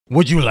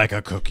Would you like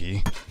a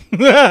cookie?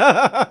 Look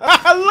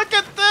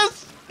at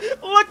this!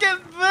 Look at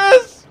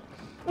this!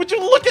 Would you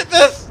look at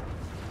this?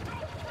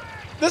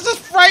 This is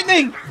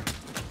frightening!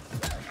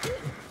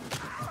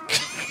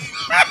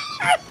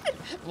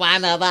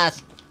 One of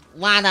us.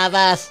 One of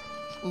us.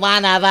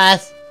 One of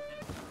us.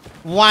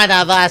 One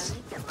of us.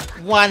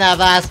 One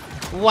of us.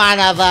 One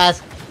of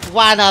us.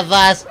 One of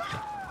us.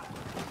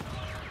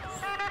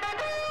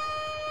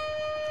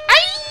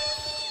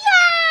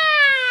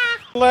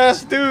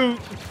 Last dude.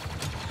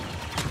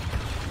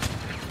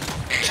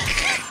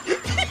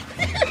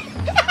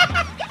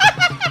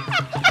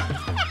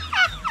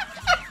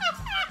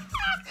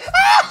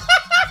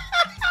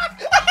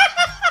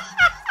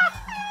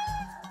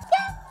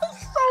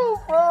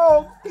 So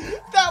wrong.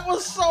 That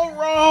was so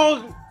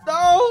wrong.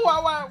 No,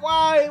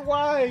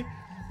 why?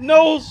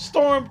 No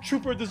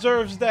stormtrooper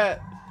deserves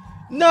that.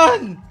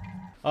 None.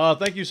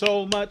 Thank you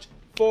so much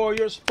for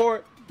your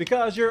support.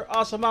 Because you're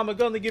awesome, I'm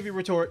gonna give you a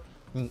retort.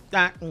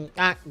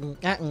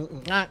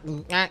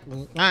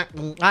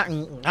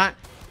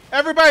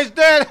 Everybody's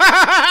dead.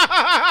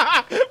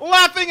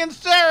 Laughing and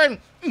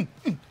staring.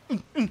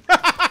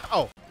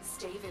 Oh.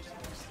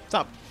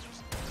 Stop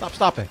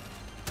it.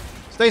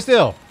 Stay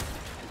still.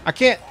 I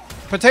can't.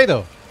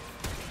 Potato.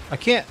 I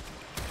can't.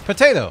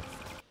 Potato.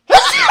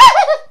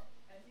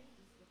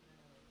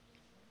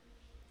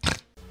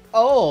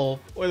 Oh.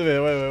 Wait a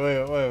minute.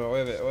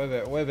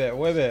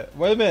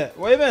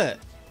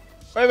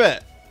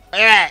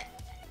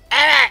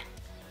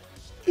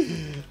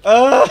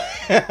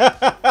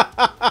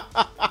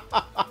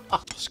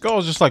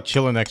 Skull's just like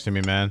chilling next to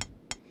me, man.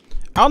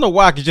 I don't know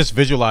why I could just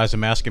visualize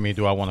him asking me,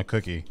 do I want a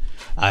cookie?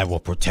 I will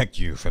protect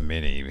you from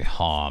any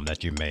harm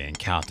that you may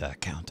encounter.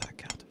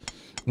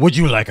 Would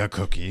you like a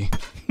cookie?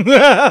 Kill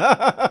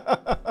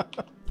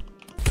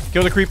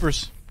the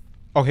creepers.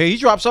 Oh, hey, he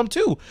dropped some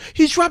too.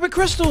 He's dropping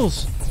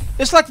crystals.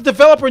 It's like the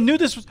developer knew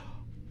this was...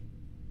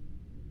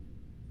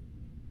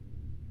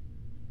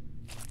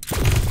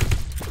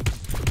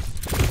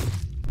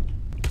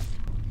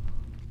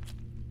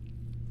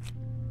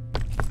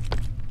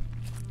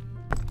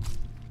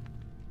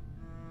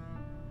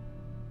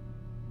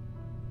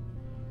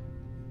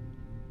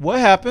 What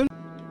happened?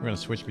 We're gonna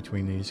switch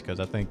between these because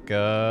I think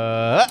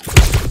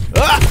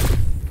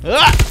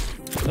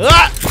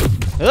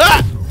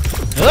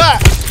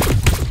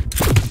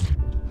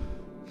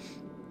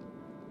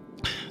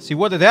see,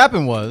 what had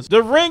happened was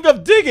the ring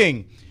of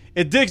digging.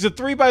 It digs the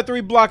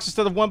 3x3 blocks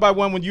instead of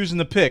 1x1 when using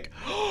the pick.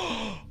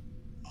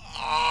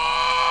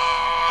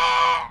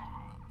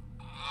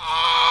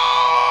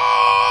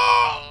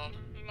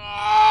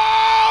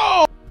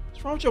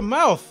 What's wrong with your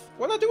mouth?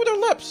 What'd I do with her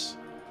lips?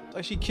 It's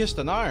like she kissed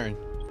an iron.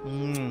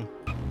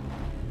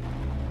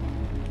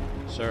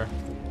 Sir.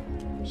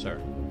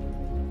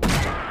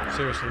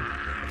 Seriously.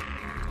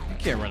 You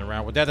can't run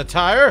around with that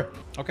attire.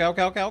 Okay.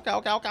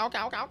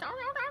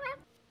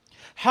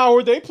 How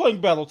are they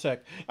playing Battletech?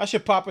 I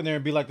should pop in there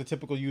and be like the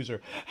typical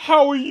user.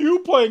 How are you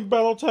playing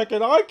Battletech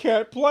and I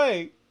can't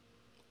play?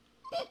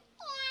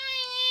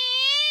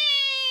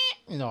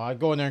 You know, I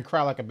go in there and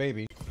cry like a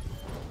baby.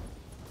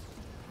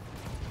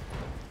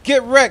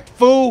 Get wrecked,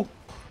 fool!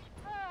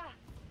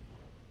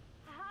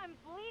 I'm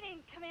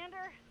bleeding,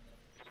 Commander.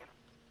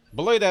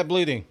 Belay that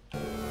bleeding.